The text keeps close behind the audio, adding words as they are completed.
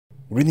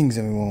Greetings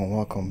everyone,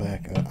 welcome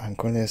back. I'm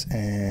Cornelius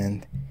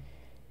and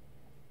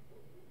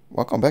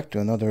welcome back to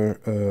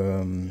another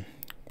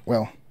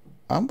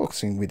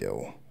unboxing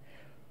video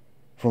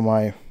from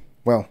my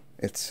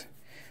it's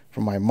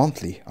from my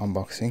monthly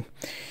unboxing.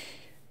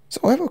 So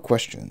I have a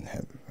question,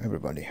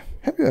 everybody.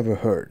 Have you ever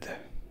heard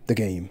the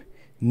game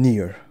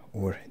NieR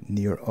or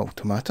NieR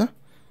Automata?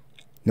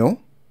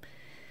 No?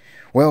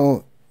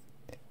 Well,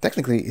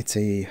 technically it's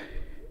a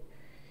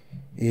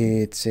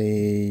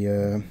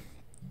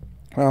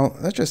well,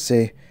 let's just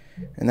say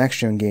an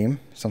action game,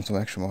 some sort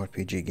of action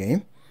RPG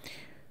game.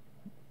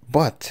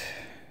 But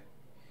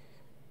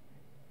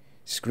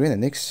Square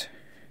Enix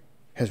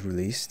has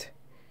released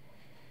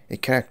a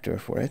character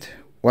for it.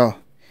 Well,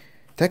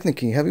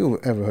 technically, have you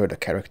ever heard a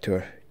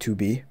character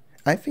 2B?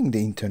 I think the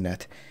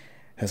internet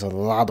has a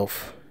lot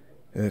of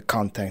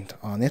content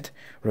on it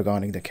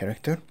regarding the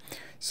character.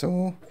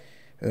 So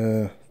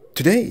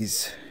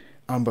today's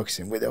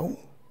unboxing video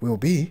will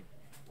be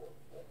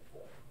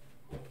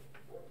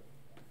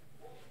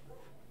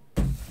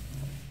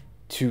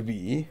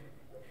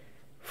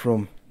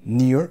from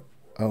NieR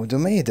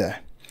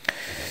Automata.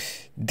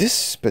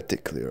 This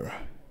particular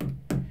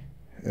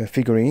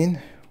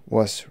figurine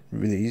was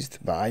released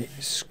by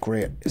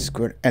Square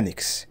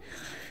Enix,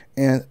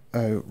 and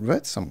I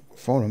read some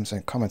forums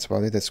and comments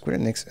about it that Square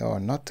Enix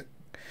are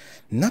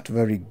not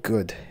very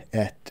good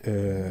at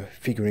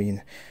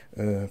figurine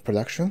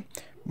production.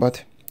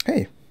 But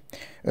hey,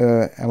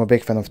 I'm a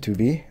big fan of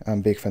 2B. I'm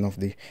a big fan of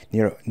the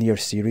NieR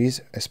series,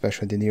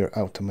 especially the NieR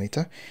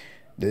Automata.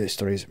 The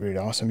story is really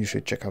awesome. You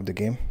should check out the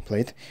game,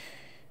 play it.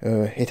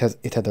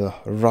 It had a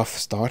rough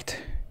start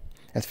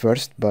at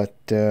first, but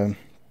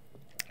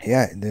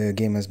yeah, the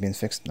game has been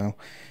fixed now,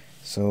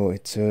 so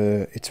it's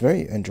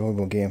very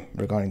enjoyable game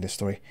regarding the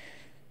story.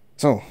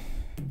 So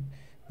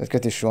let's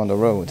get this show on the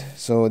road.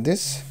 So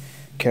this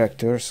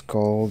character is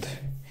called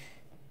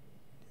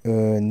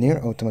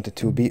NieR Automata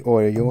 2B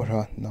or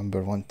YoRHa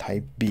No.1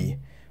 Type B.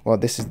 Well,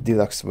 this is the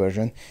Deluxe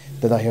version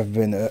that I have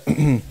been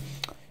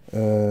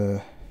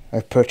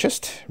I've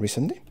purchased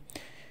recently.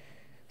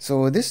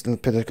 So this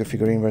particular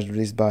figurine was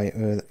released by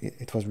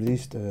it was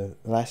released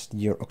last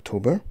year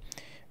October.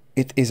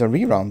 It is a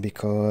rerun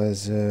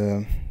because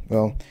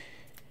well,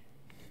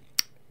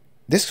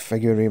 this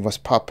figurine was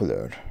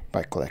popular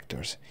by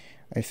collectors.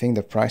 I think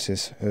the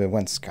prices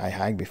went sky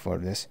high before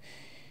this,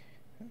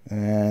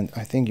 and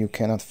I think you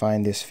cannot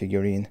find this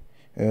figurine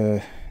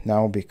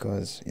now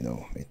because, you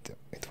know,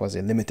 it was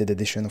a limited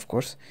edition, of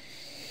course.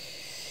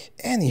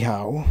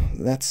 Anyhow,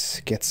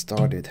 let's get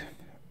started.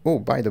 Oh,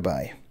 by the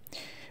by,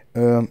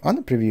 on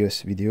the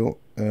previous video,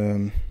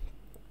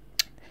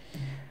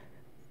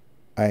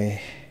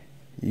 I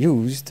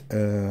used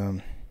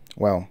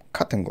well,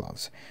 cotton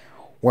gloves.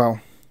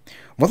 Well,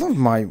 one of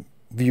my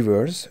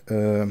viewers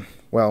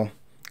well,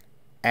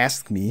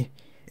 asked me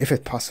if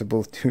it's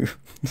possible to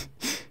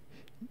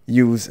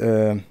use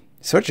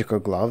surgical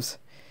gloves,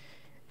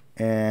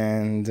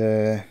 and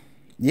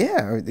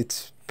yeah,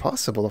 it's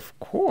possible, of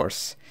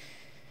course.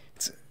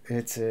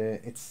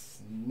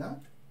 It's not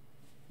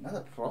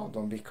a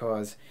problem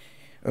because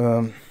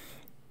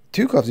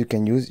two gloves you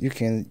can use. You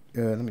can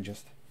let me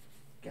just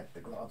get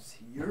the gloves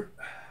here.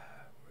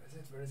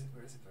 Where is it?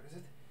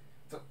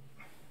 So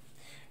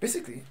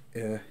basically,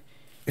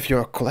 if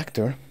you're a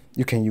collector,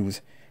 you can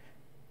use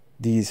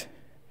these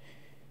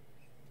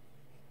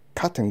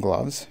cotton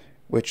gloves,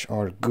 which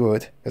are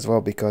good as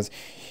well because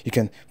you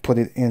can put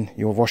it in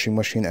your washing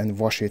machine and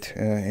wash it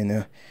in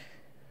a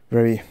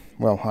very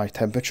high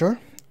temperature.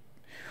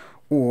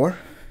 Or,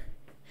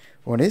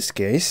 for this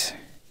case,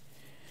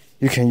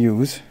 you can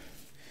use,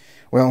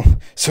 well,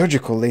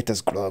 surgical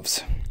latex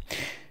gloves.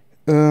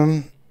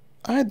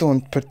 I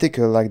don't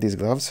particularly like these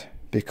gloves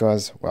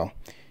because, well,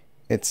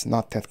 it's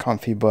not that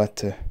comfy,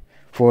 but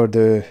for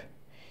the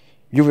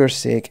viewer's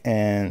sake,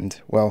 and,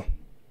 well,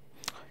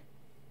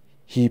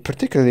 he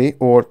particularly,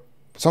 or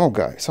some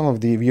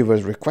of the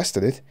viewers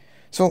requested it,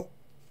 so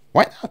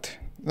why not?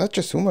 Let's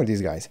just humor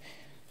these guys.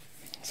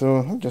 So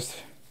I'll just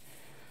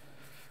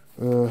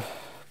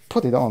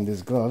put it on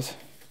these gloves.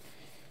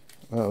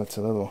 Well, it's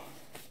a little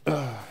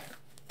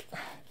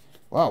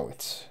wow,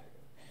 it's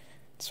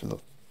a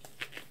little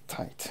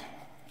tight.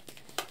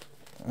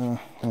 Oh.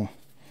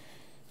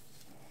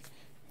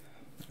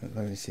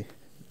 Let me see.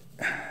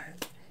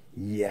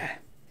 Yeah,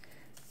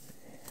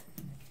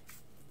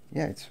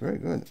 it's very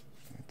good.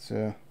 It's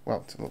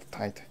well, it's a little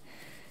tight.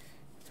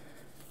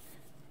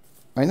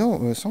 I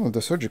know some of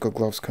the surgical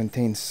gloves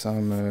contain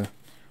some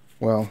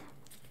well,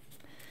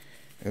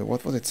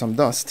 what was it? Some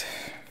dust,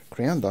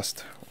 crayon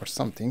dust or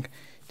something,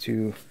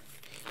 to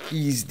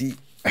ease the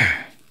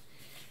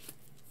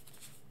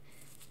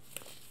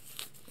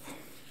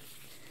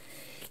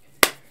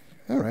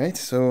Alright,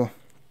 so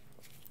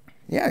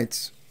yeah,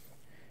 it's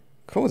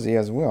cozy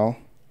as well.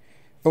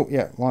 Oh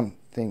yeah, one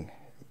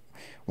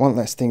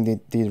last thing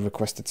they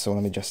requested, so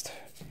let me just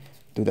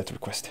do that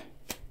request.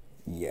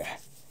 Yeah,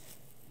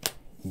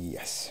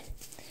 yes,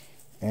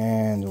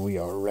 and we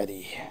are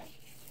ready.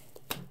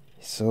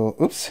 So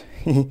oops,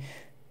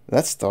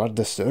 let's start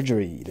the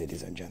surgery,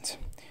 ladies and gents.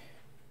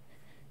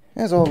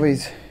 As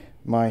always,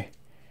 my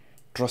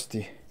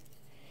trusty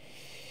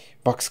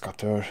box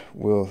cutter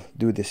will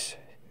do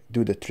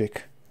the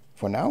trick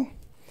for now.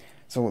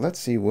 So let's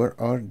see, where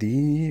are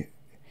the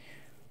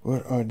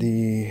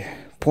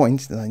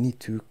points that I need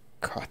to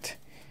cut.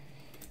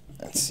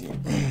 Let's see.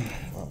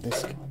 well,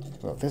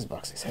 this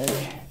box is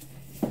heavy.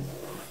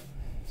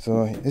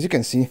 So as you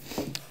can see,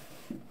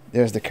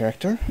 there's the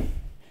character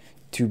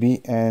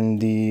 2B and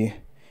the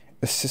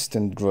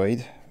assistant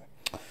droid.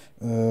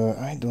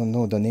 I don't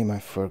know the name, I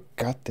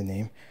forgot the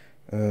name.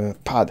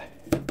 Pod.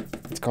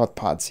 It's called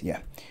pods, yeah.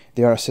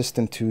 They are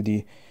assistant to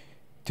the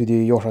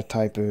YoRHa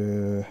type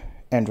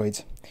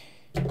androids.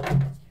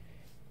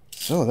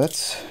 So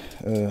let's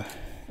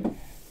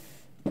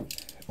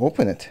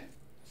open it.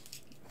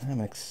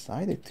 I'm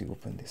excited to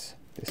open this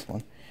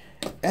one.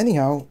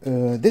 Anyhow,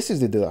 this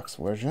is the deluxe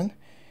version.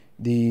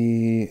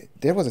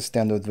 There was a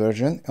standard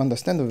version. On the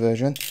standard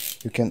version,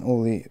 you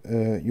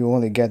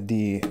only get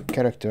the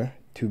character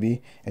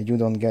 2B, and you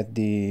don't get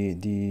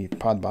the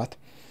podbot.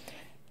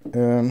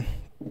 The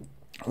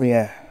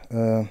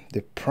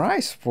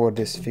price for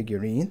this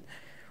figurine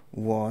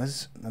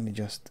was, let me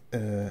just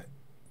tell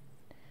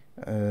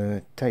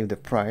you the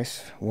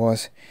price,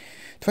 was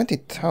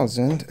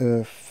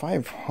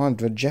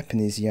 20,500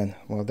 Japanese yen.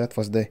 Well, that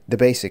was the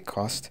basic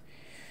cost,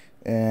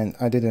 and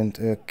I didn't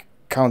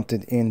count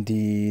it in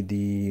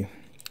the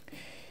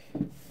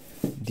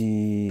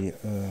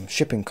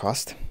shipping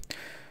cost.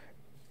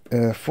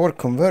 For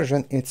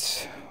conversion,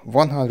 it's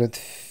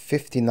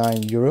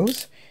 159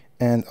 euros,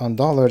 and on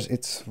dollars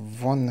it's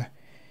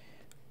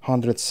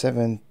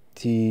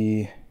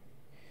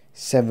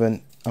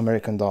 177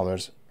 American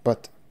dollars.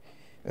 But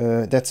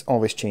that's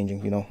always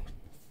changing, you know,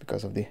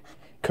 because of the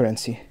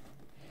currency.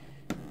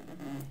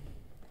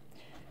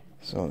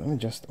 So let me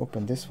just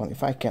open this one.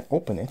 If I can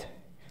open it,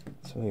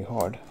 it's really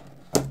hard.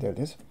 Ah, there it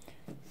is.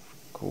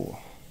 Cool.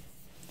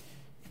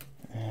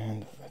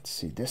 And let's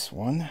see this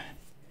one.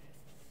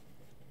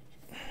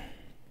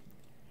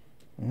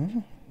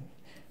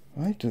 I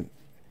need to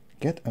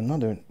get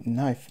another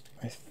knife.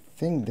 I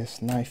think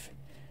this knife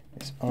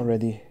is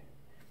already,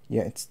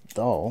 yeah, it's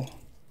dull.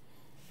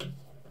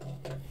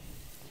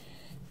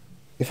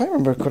 If I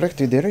remember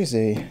correctly, there is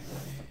a,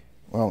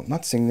 well,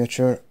 not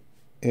signature,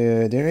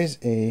 there is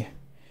a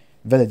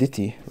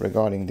validity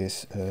regarding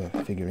this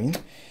figurine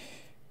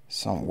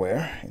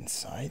somewhere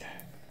inside,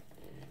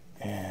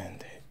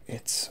 and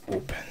it's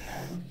open.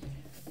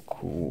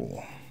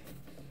 Cool.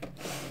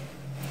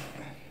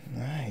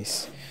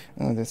 Nice.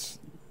 Oh, let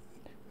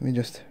me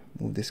just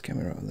move this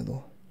camera a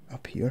little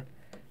up here.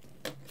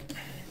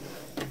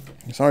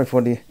 I'm sorry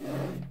for the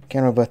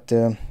camera, but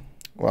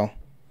well,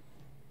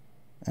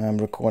 I'm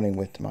recording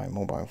with my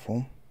mobile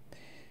phone.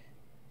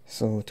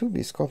 So, to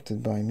be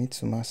sculpted by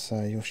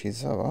Mitsumasa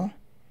Yoshizawa,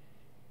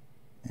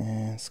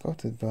 and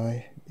sculpted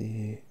by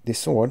the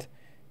sword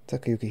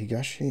Takayuki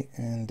Higashi,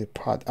 and the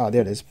pod,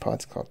 there it is,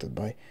 pod sculpted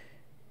by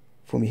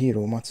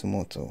Fumihiro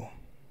Matsumoto.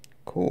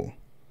 Cool.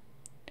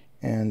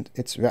 And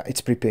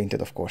it's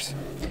pre-painted, of course.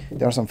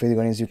 There are some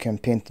figurines you can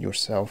paint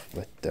yourself,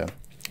 but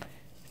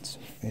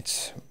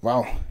it's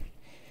wow,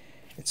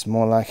 it's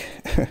more like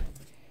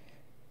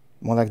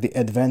more like the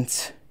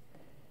advanced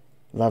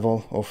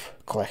level of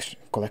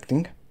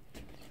collecting.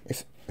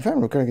 If I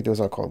remember correctly, those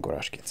are called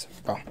garage kits.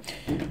 Well,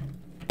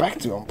 back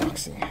to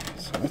unboxing.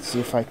 So let's see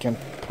if I can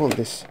pull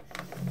this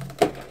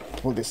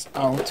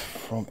out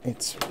from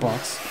its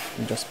box.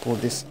 And just pull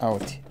this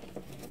out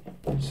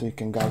so you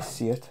can guys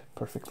see it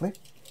perfectly.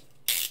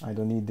 I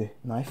don't need the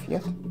knife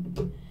yet.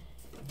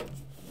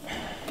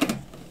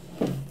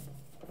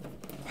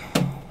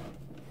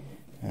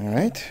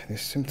 Alright,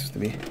 this seems to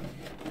be,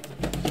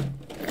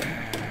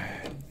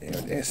 there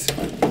it is.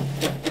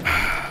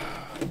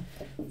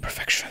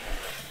 Perfection.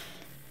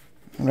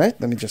 Alright,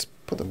 let me just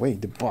put away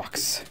the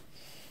box.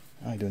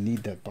 I don't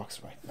need that box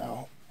right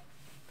now.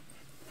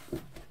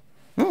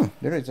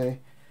 There is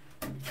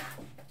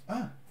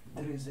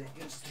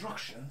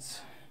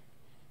instructions.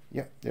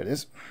 Yeah, there it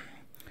is.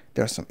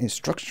 There are some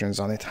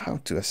instructions on it, how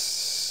to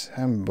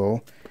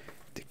assemble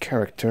the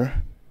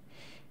character.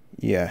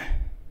 Yeah.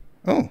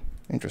 Oh,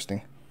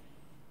 interesting.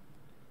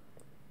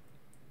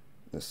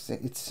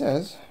 It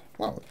says,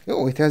 wow,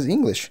 oh, it has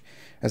English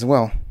as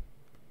well.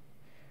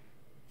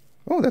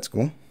 Oh, that's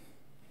cool.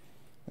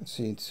 Let's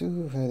see,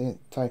 two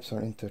variant types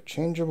are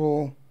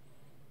interchangeable.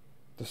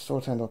 The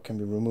sword handle can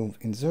be removed,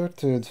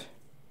 inserted.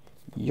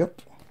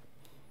 Yup.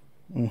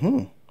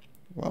 Wow,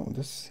 wow,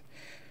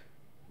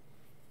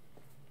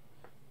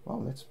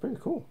 that's pretty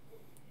cool.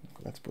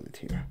 Let's put it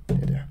here.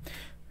 There.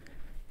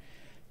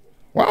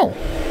 Wow.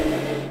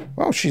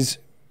 Wow, she's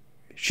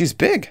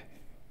big.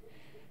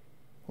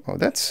 Wow,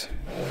 that's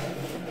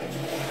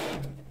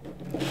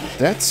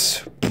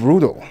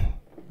brutal.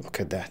 Look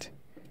at that.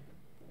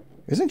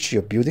 Isn't she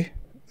a beauty?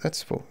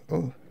 That's full.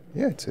 Oh,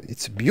 yeah,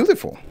 it's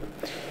beautiful.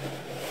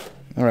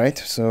 All right,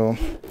 so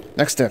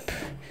next step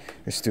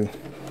is to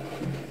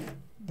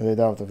get it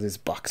out of this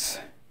box.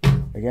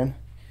 Again,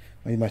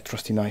 I need my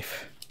trusty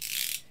knife.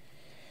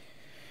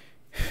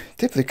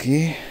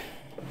 typically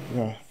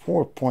there are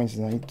 4 points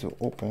that I need to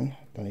open,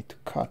 that I need to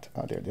cut.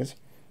 Ah, there it is.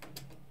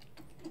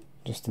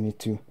 Just need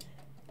to,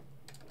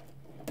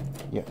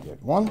 yeah, there,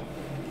 1.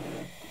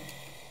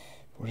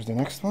 Where's the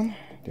next one?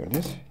 There it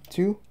is.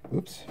 2.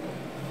 Oops.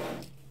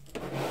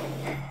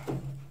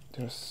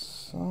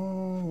 There's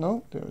some,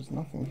 no, there's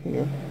nothing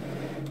here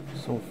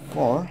so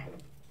far.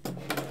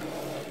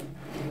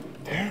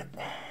 There,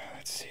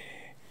 let's see.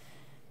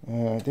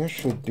 There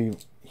should be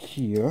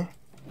here,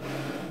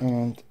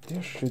 and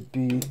there should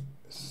be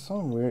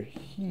somewhere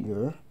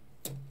here.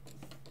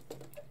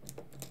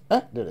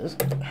 Ah, there it is.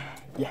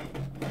 Yeah.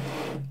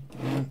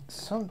 And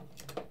some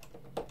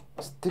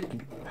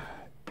sticky.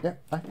 Yeah,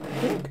 I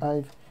think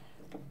I've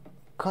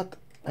cut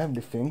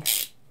everything,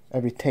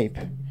 every tape.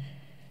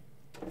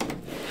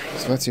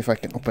 So let's see if I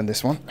can open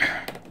this one.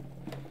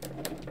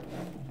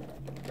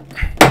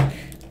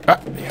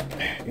 Ah, yeah,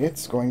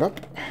 it's going up.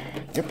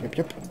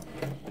 Yep.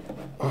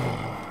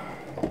 Oh,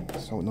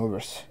 so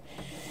nervous.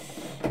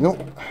 No,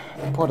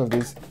 part of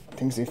these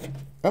things, if...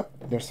 Oh,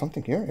 there's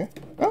something here, yeah.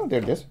 Oh,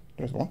 there it is.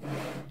 There's one.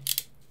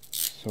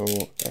 So,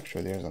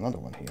 actually, there's another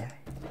one here.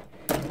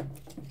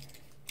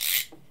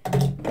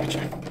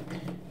 Gotcha.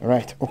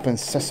 Alright, open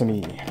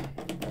sesame.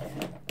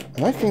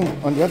 And I think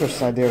on the other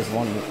side there's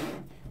one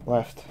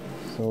left.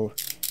 So,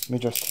 let me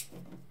just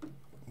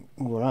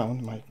move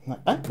around.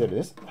 Ah, there it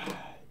is.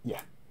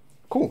 Yeah.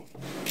 Cool.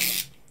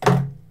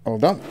 All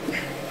done.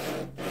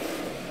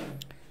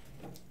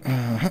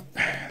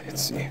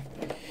 Let's see.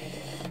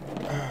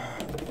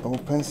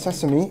 Open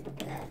sesame.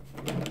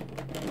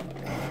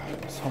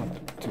 It's hard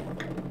to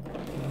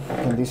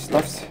open these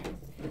stuffs.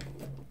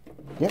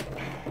 Yep.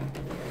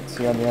 Let's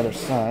see on the other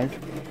side.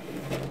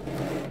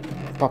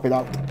 Pop it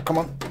out. Come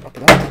on. Pop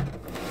it out.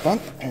 Done.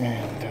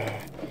 And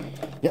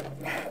yep.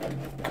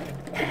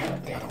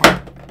 The other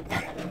one.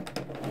 Done.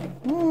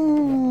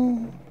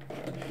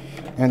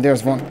 And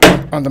there's one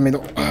on the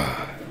middle.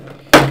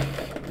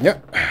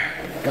 Yep.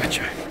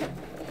 Gotcha.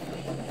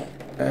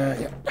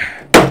 Yep.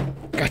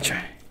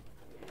 Gotcha.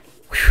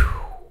 Whew.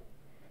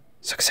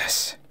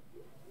 Success.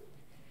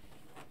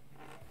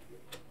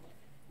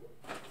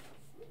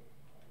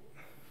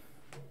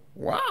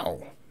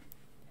 Wow.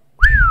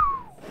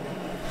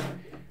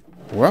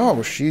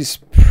 Wow, she's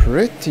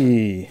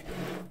pretty.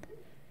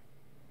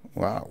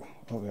 Wow.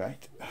 All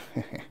right.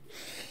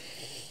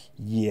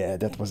 Yeah,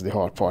 that was the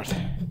hard part.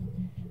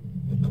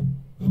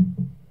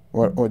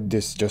 Or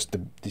this was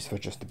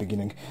just the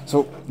beginning.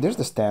 So there's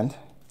the stand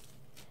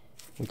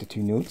with the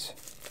 2 nodes.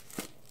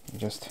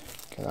 Just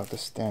get out the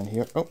stand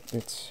here. Oh,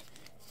 it's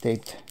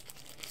taped.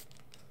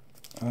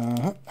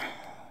 Let's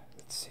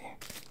see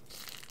if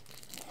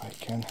I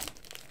can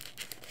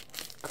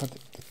cut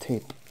the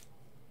tape.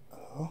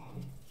 Oh.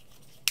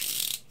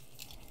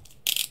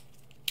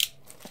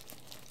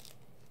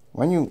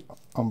 When you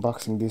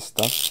unboxing this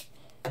stuff,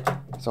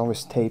 it's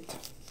always taped,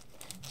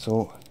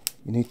 so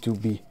you need to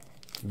be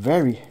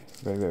very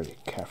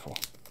careful.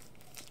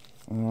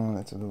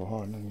 That's a little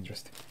hard. Let me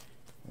just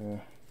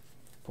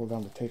pull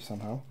down the tape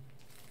somehow.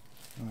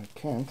 I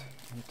can't.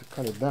 I need to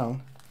cut it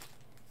down.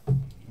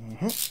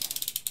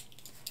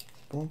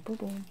 Boom, boom,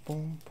 boom,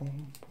 boom,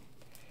 boom.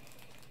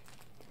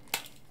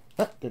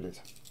 Ah, there it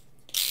is.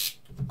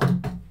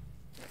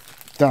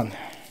 Done.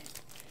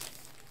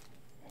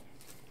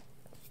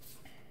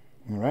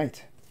 All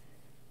right.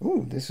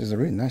 Ooh, this is a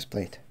really nice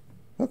plate.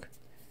 Look.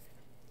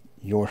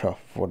 YoRHa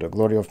for the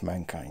glory of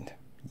mankind.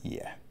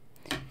 Yeah.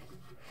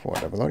 For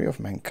the glory of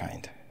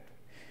mankind.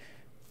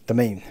 The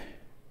main.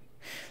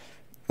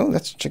 Oh,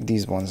 let's check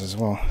these ones as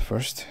well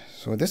first.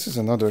 So this is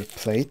another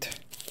plate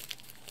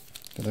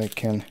that I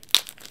can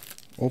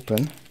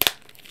open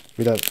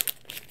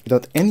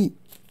without any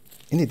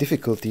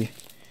difficulty.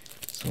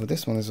 So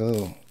this one is a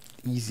little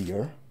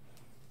easier.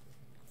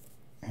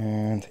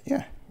 And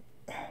yeah.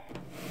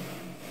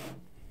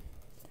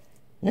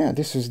 Yeah,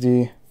 this is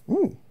the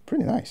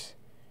pretty nice.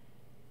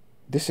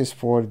 This is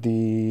for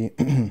the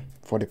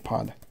for the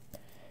pod.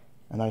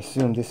 And I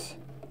assume this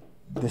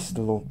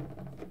little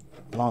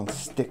long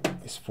stick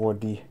is for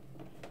the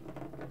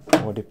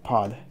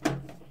pod.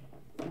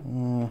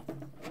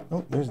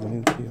 Oh, there's the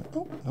new here.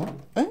 Oh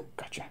no,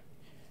 gotcha.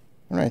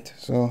 All right,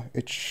 so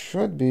it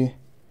should be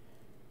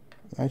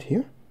right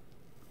here.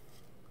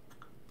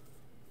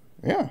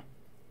 Yeah.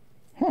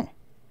 Huh.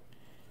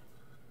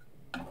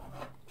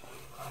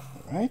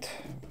 All right,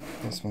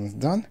 this one's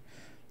done.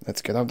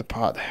 Let's get out the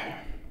pod.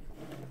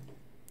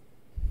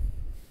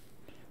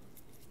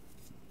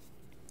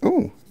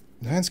 Oh,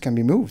 the hands can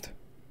be moved.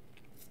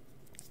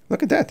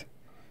 Look at that.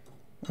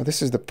 Oh,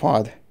 this is the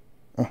pod.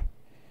 Oh,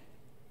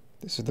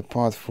 this is the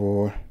pod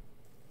for...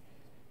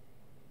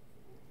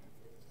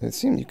 It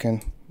seems you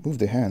can move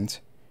the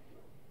hands.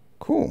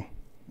 Cool.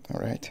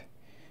 All right.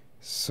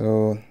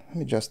 So let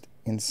me just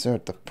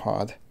insert the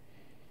pod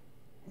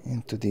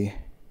into the...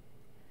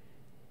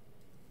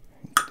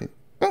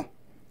 Oh,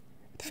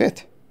 it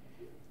fit.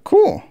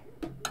 Cool.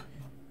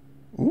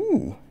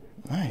 Ooh,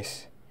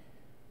 nice.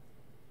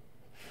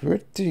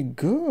 Pretty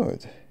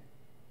good.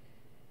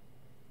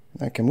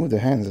 I can move the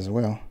hands as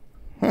well.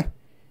 Huh.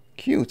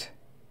 Cute.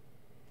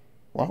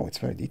 Wow, it's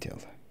very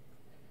detailed.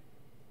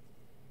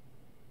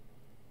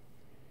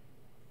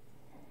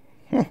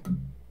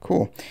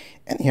 Cool.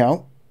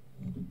 Anyhow,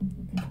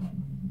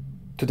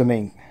 to the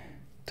main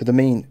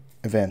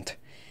event.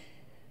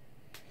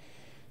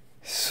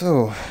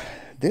 So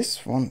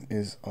this one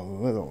is a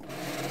little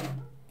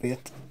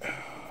bit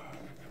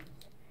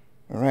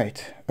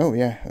right. Oh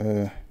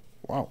yeah.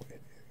 Wow.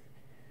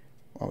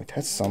 Wow, it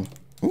has some.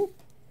 Ooh.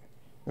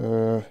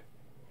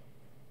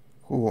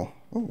 Cool.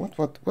 Oh,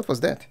 what was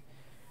that?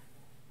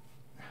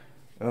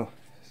 Oh,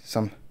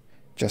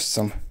 just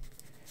some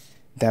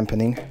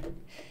dampening.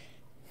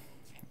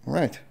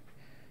 Right.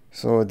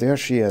 So there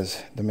she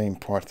is, the main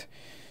part.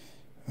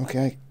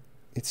 Okay,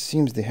 it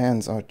seems the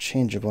hands are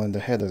changeable and the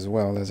head as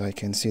well. As I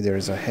can see, there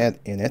is a head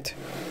in it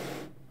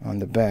on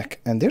the back,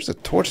 and there's a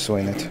torso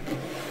in it.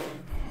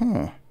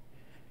 Huh.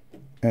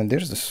 And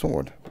there's the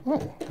sword.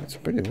 Oh, it's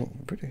pretty.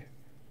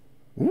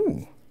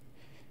 Ooh,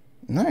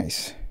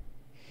 nice.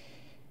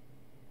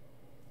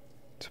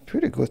 It's a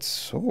pretty good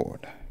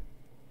sword.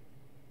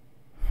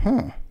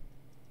 Huh.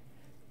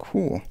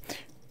 Cool.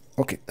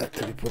 Okay,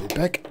 let me put it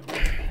back.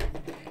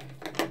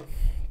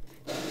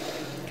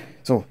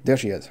 So there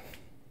she is.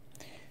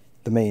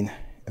 The main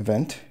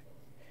event.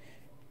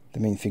 The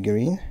main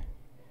figurine.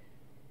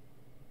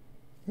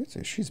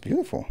 She's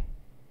beautiful.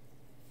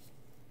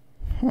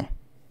 Huh.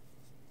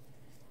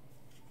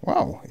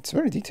 Wow, it's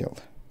very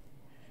detailed.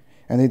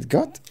 And it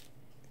got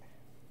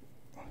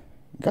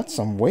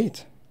some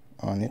weight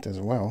on it as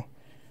well.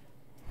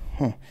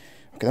 Huh.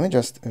 Okay, let me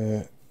just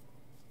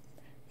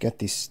get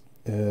these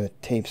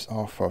tapes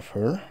off of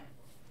her.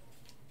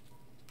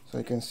 So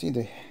you can see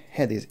the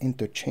head is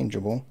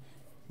interchangeable.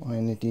 I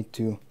need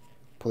to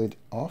pull it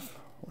off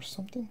or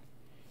something.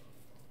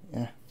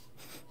 Yeah.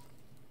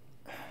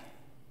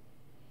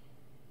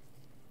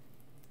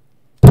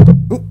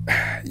 Ooh.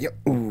 Yeah.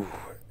 Ooh.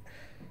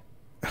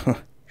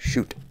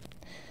 Shoot.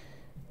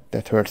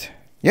 That hurt.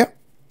 Yeah.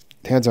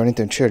 The heads are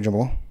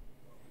interchangeable.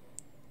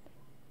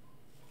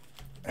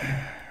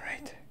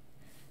 Right.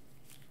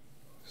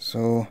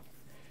 So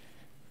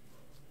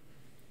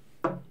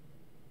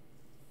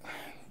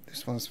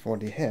this one's for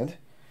the head.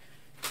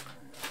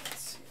 Let's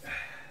see.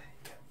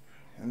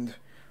 And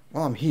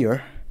while I'm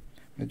here,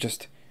 I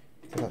just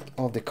got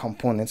all the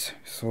components.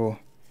 So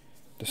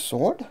the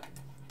sword,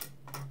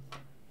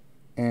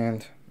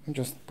 and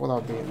just pull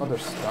out the other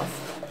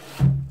stuff.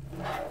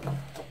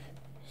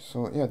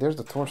 So yeah, there's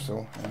the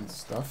torso and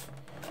stuff.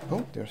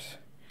 Oh, there's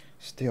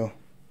still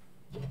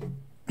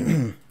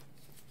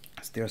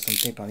still some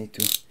tape I need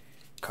to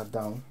cut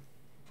down.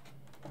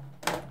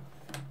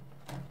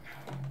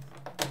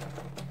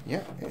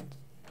 Yeah,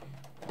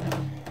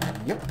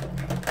 yep.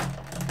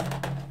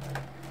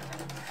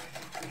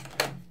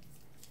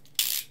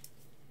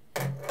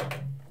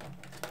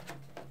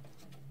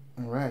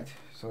 Alright,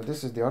 so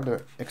this is the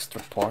other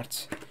extra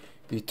parts.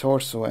 The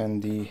torso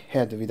and the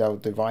head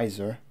without the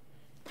visor.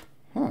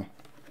 Huh.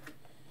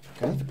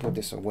 Okay, I need to put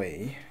this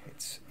away.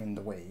 It's in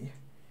the way.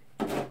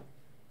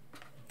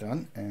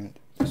 Done. And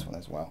this one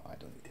as well. I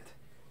don't need it.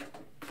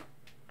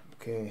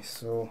 Okay,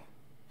 so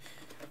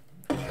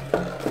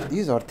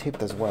these are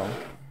taped as well.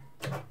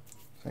 So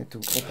I need to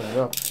open it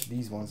up.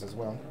 These ones as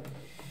well.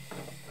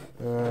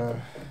 Oh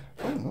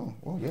no.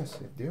 Oh yes,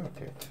 they are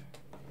taped.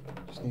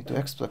 Just need to be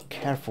extra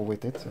careful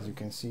with it. As you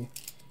can see,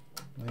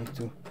 I need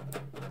to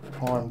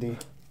harm the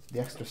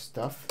extra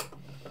stuff.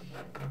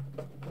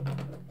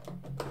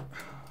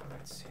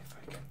 Let's see if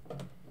I can.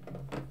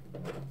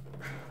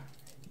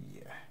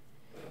 Yeah.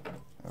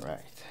 All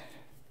right.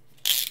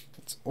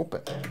 Let's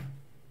open.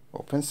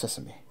 Open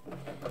sesame.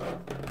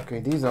 Okay,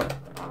 these are.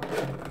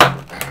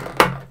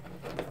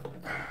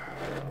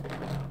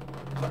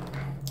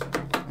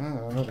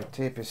 Another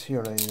tape is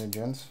here, ladies and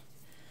gents.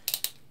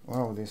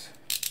 Wow, these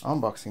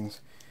unboxings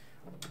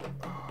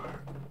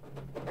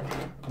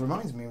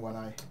reminds me when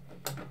I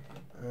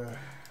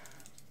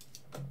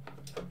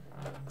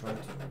try to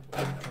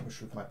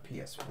troubleshoot my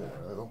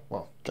PS4 a little.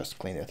 Well, just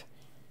clean it,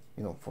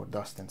 you know, for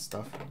dust and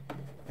stuff.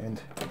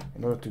 And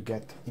in order to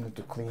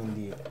clean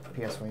the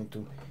PS4, I need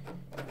to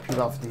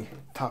peel off the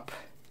top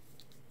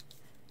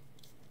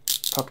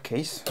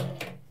case.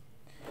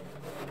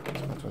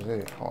 That was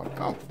very hard.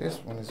 Oh, this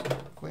one is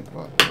clean.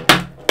 Well,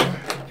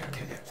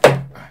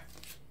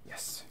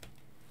 yes,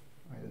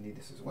 I don't need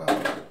this as well.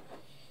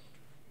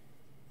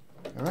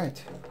 All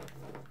right.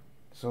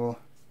 So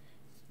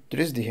there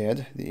is the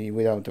head,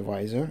 without the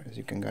visor, as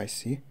you can guys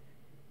see.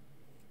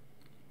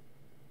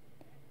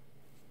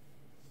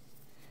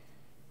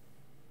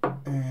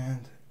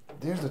 And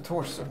there's the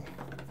torso.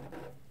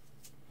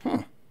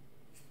 Huh.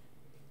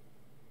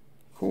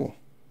 Cool.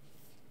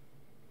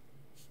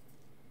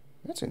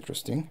 That's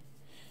interesting.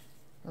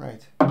 All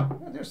right.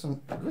 Well, there's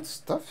some good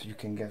stuff you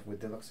can get with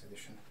Deluxe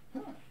Edition.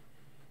 Huh.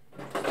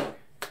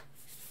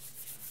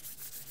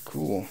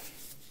 Cool.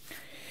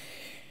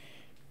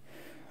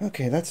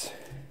 Okay, let's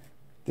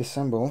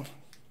disassemble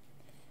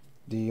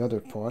the other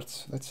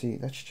parts. Let's see.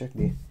 Let's check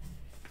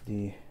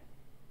the.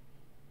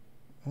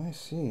 I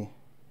see.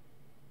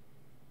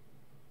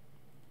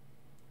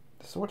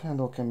 sword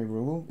handle can be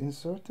removed,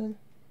 inserted.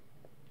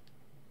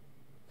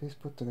 Please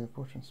put the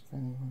portion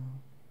spinning.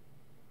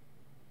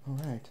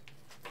 Alright.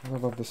 What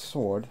about the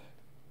sword?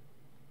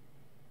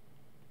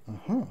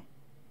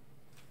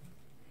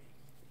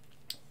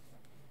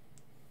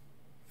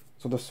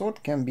 So the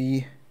sword can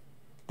be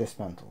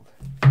dismantled.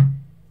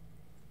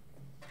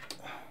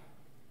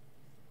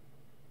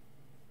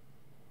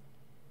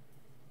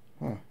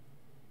 Huh.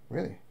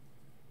 Really?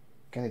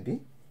 Can it be?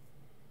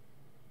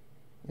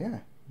 Yeah.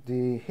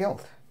 The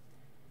hilt.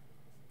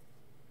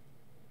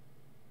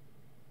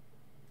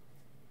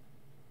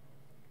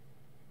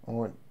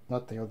 Or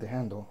not the hilt, the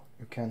handle.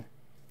 You can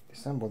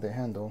disassemble the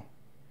handle.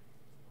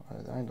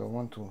 I don't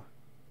want to.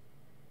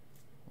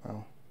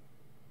 Well,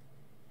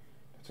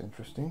 that's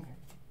interesting.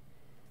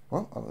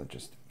 Well, I will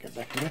just get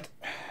back to it.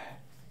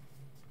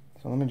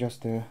 So let me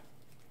just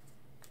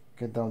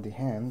get down the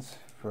hands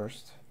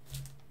first.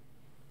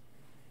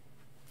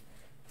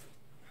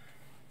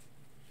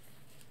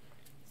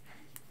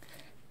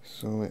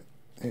 So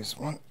there's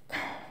one.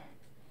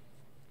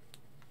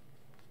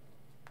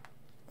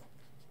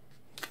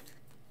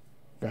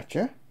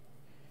 Gotcha.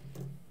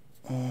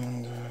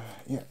 And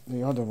yeah,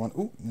 the other one.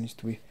 Oh, needs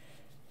to be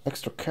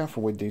extra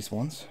careful with these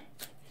ones.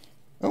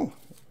 Oh,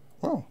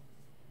 wow.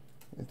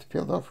 It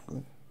peeled off.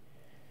 Good.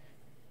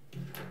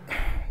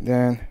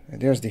 Then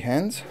there's the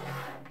hands.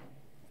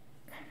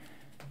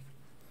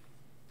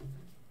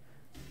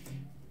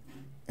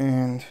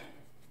 And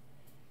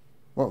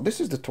well, this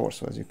is the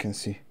torso, as you can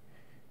see.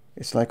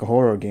 It's like a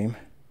horror game,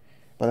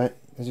 but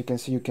as you can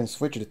see, you can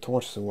switch the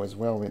torso as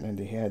well and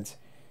the heads.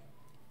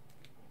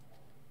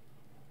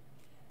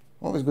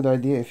 Always good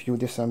idea if you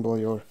disassemble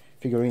your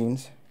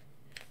figurines.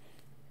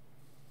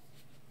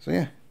 So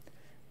yeah.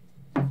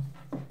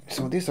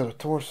 So these are the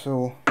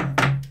torso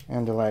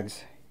and the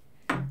legs.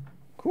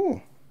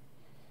 Cool.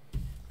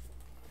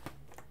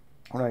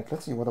 Alright,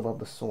 let's see what about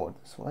the sword.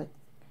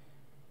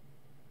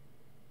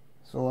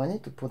 So I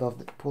need to pull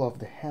off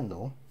the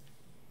handle.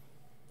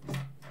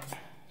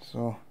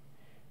 So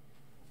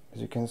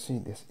as you can see,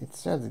 this it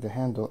says that the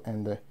handle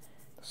and the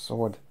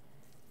sword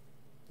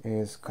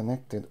is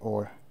connected,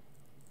 or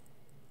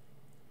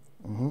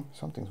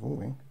something's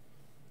moving.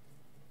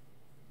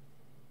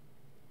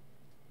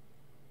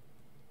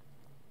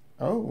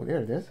 Oh, there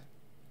it is.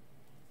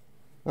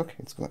 Look,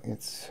 it's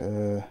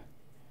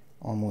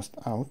almost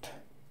out.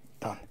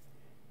 Done.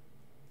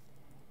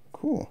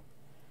 Cool.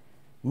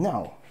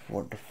 Now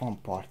for the fun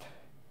part.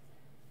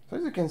 So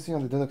as you can see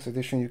on the Deluxe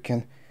edition, you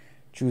can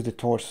choose the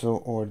torso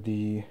or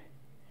the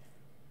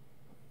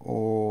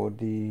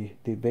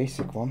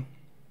basic one.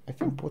 I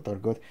think both are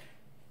good.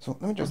 So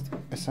let me just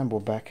assemble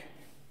back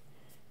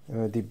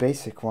the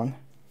basic one.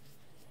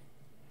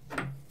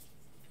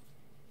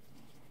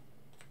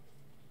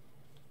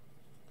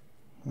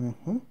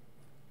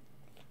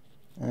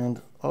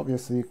 And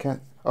obviously you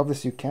can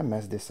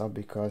mess this up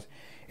because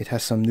it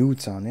has some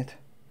nudes on it.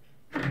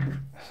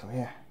 So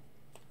yeah.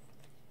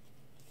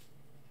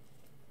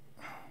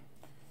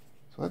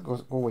 So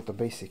let's go with the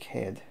basic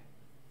head.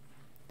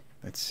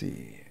 Let's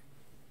see.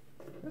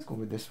 Let's go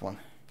with this one.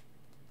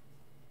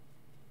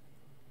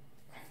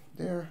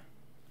 There.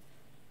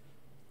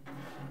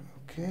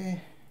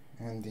 Okay,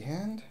 and the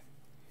hand.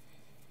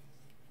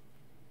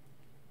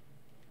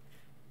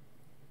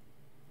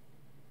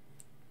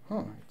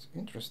 Huh, it's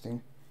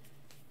interesting.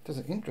 It has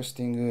an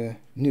interesting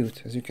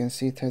newt. As you can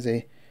see, it has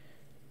a,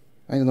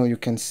 I don't know, you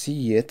can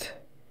see it,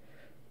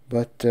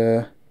 but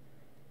it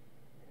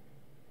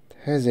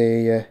has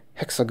a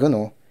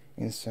hexagonal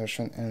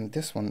insertion, and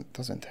this one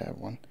doesn't have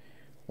one.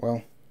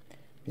 Well,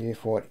 maybe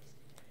for,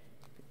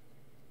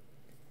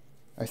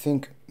 I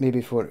think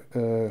maybe for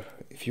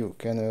if you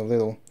can a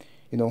little,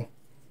 you know,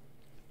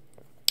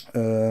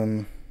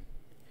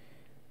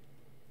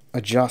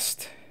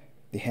 adjust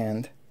the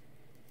hand.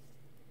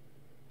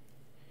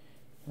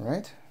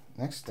 Right,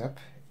 next step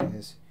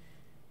is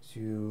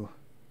to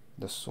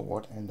the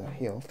sword and the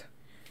hilt.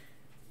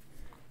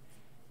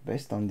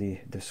 Based on the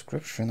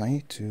description, I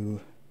need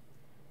to,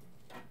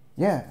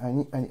 yeah,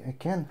 I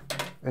can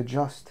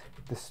adjust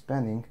the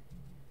spanning.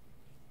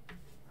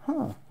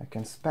 Huh, I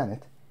can span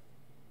it.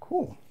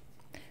 Cool.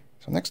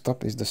 So next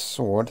up is the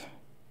sword.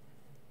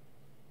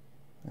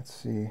 Let's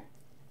see.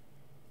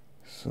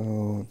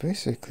 So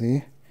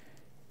basically,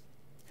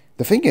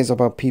 the thing is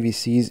about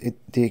PVCs,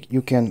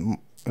 you can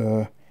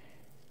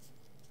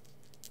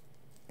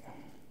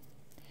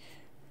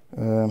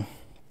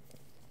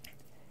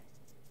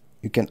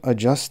you can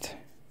adjust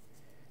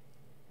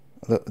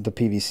the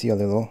PVC a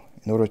little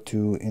in order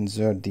to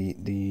insert the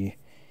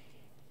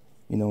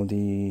you know,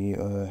 the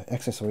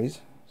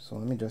accessories. So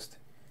let me just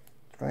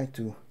try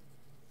to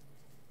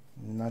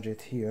nudge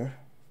it here.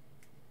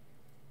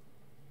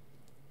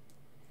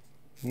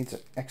 Needs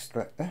an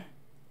extra let's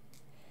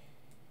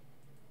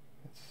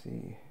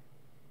see.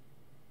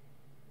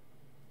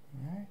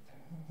 Right.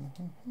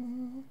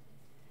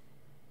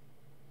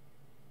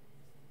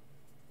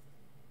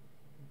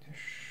 This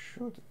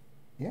should,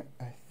 yeah,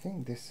 I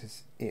think this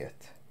is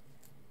it.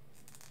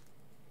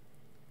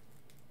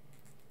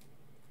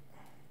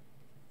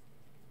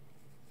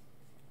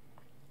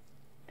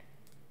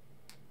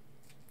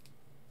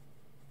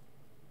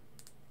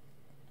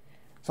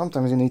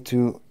 sometimes you need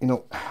to, you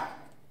know,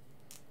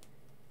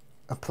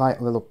 apply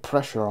a little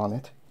pressure on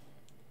it.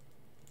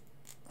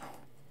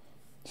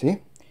 See? You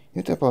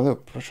need to apply a little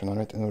pressure on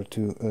it in order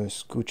to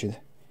scooch it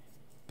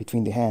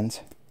between the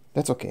hands.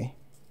 That's okay.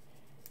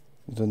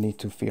 You don't need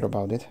to fear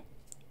about it.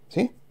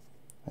 See?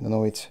 I don't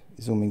know, it's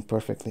zooming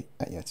perfectly.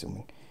 Yeah, it's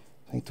zooming.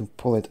 I need to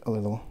pull it a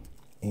little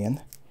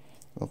in.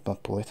 Well,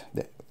 not pull it.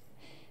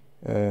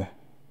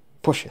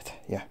 Push it.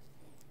 Yeah,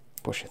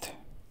 push it.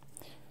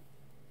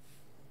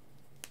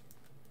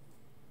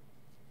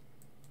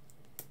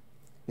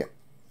 Yeah,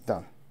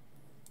 done.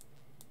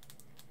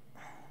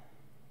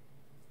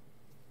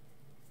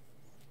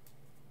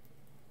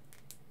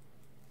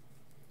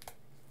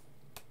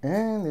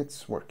 And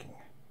it's working.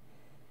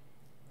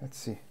 Let's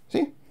see.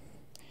 See?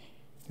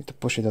 Need to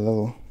push it a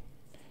little.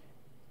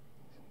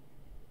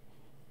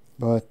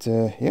 But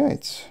yeah,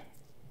 it's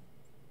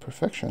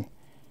perfection.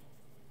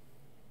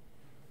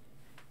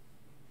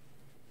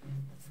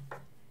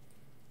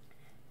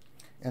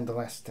 And the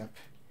last step.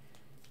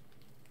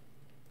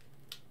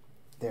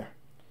 There.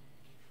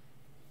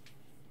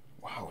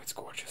 Wow, it's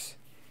gorgeous.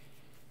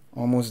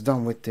 Almost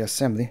done with the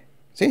assembly.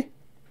 See?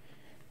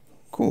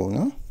 Cool,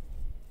 no?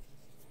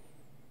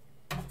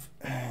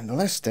 And the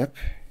last step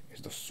is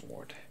the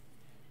sword.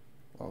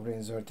 While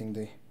reinserting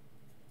the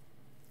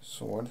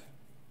sword,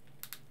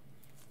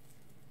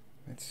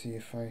 let's see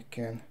if I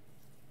can.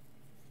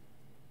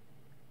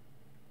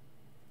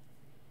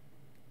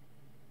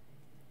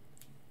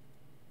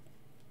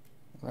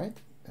 Right,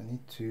 I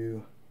need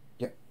to,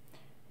 yeah,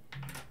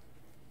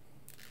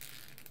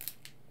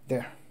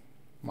 there,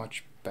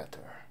 much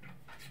better.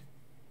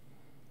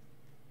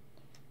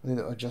 A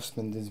little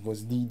adjustment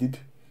was needed.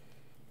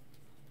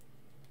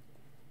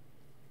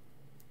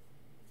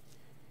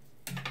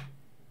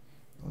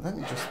 Let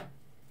me just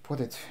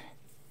put it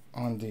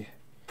on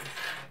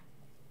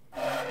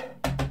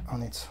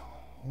its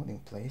holding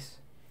place.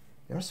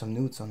 There are some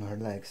newts on her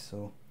legs,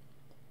 so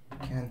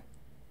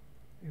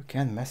you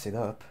can mess it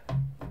up.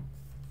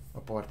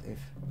 Apart if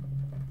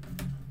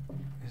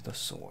the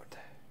sword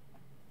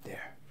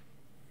there.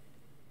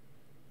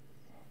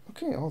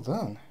 Okay, all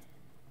done.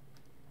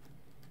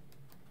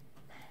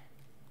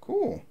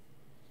 Cool.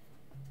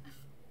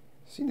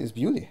 See this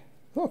beauty?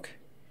 Look.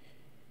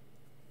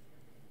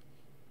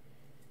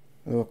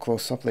 A little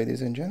close up,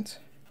 ladies and gents.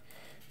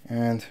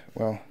 And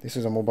well, this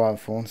is a mobile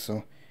phone,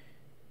 so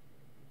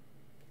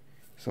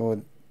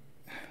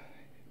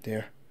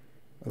there,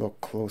 a little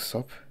close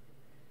up.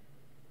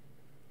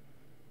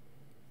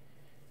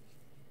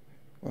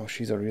 Well,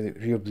 she's a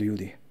real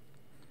beauty.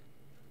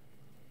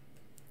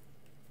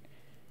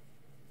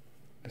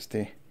 That's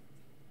the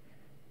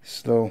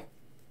slow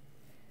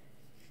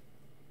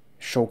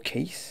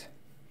showcase.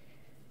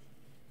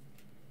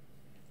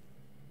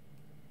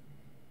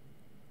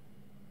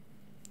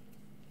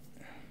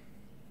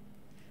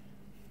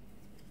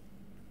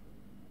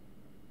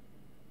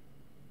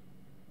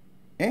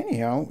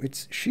 Anyhow,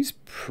 she's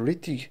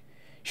pretty.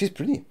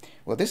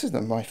 Well, this is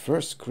my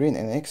first screen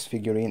NX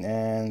figurine,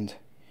 and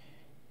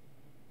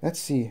let's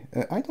see.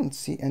 I don't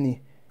see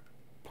any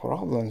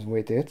problems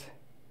with it.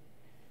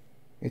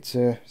 It's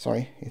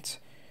sorry. It's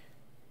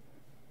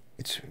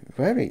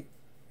very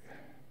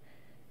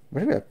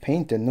well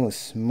painted. No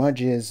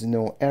smudges,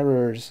 no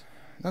errors.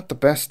 Not the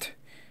best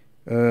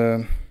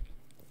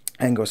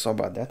angles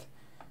about that.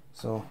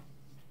 So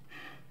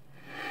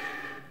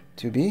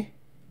to be.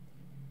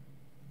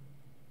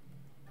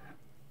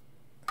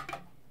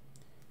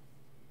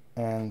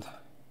 And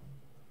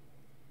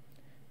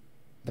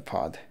the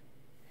pod.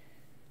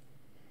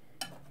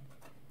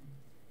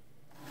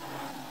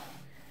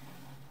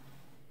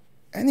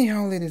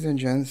 Anyhow, ladies and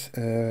gents,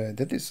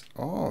 that is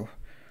all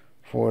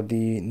for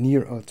the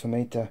NieR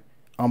Automata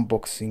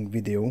unboxing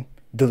video,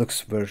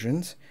 deluxe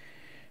version.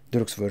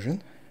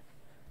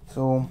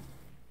 So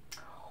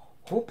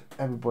hope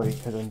everybody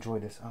has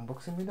enjoyed this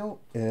unboxing video.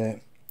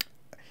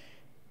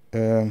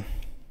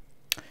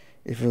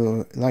 If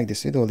you like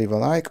this video, leave a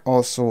like.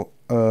 Also,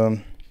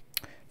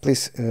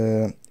 please,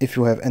 if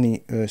you have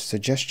any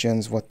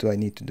suggestions, what do I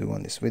need to do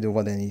on this video,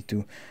 what I need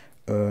to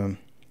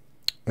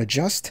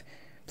adjust,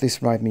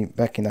 please write me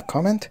back in a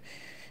comment,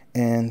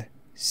 and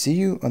see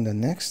you on the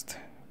next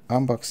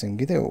unboxing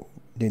video,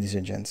 ladies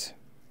and gents.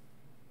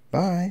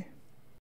 Bye.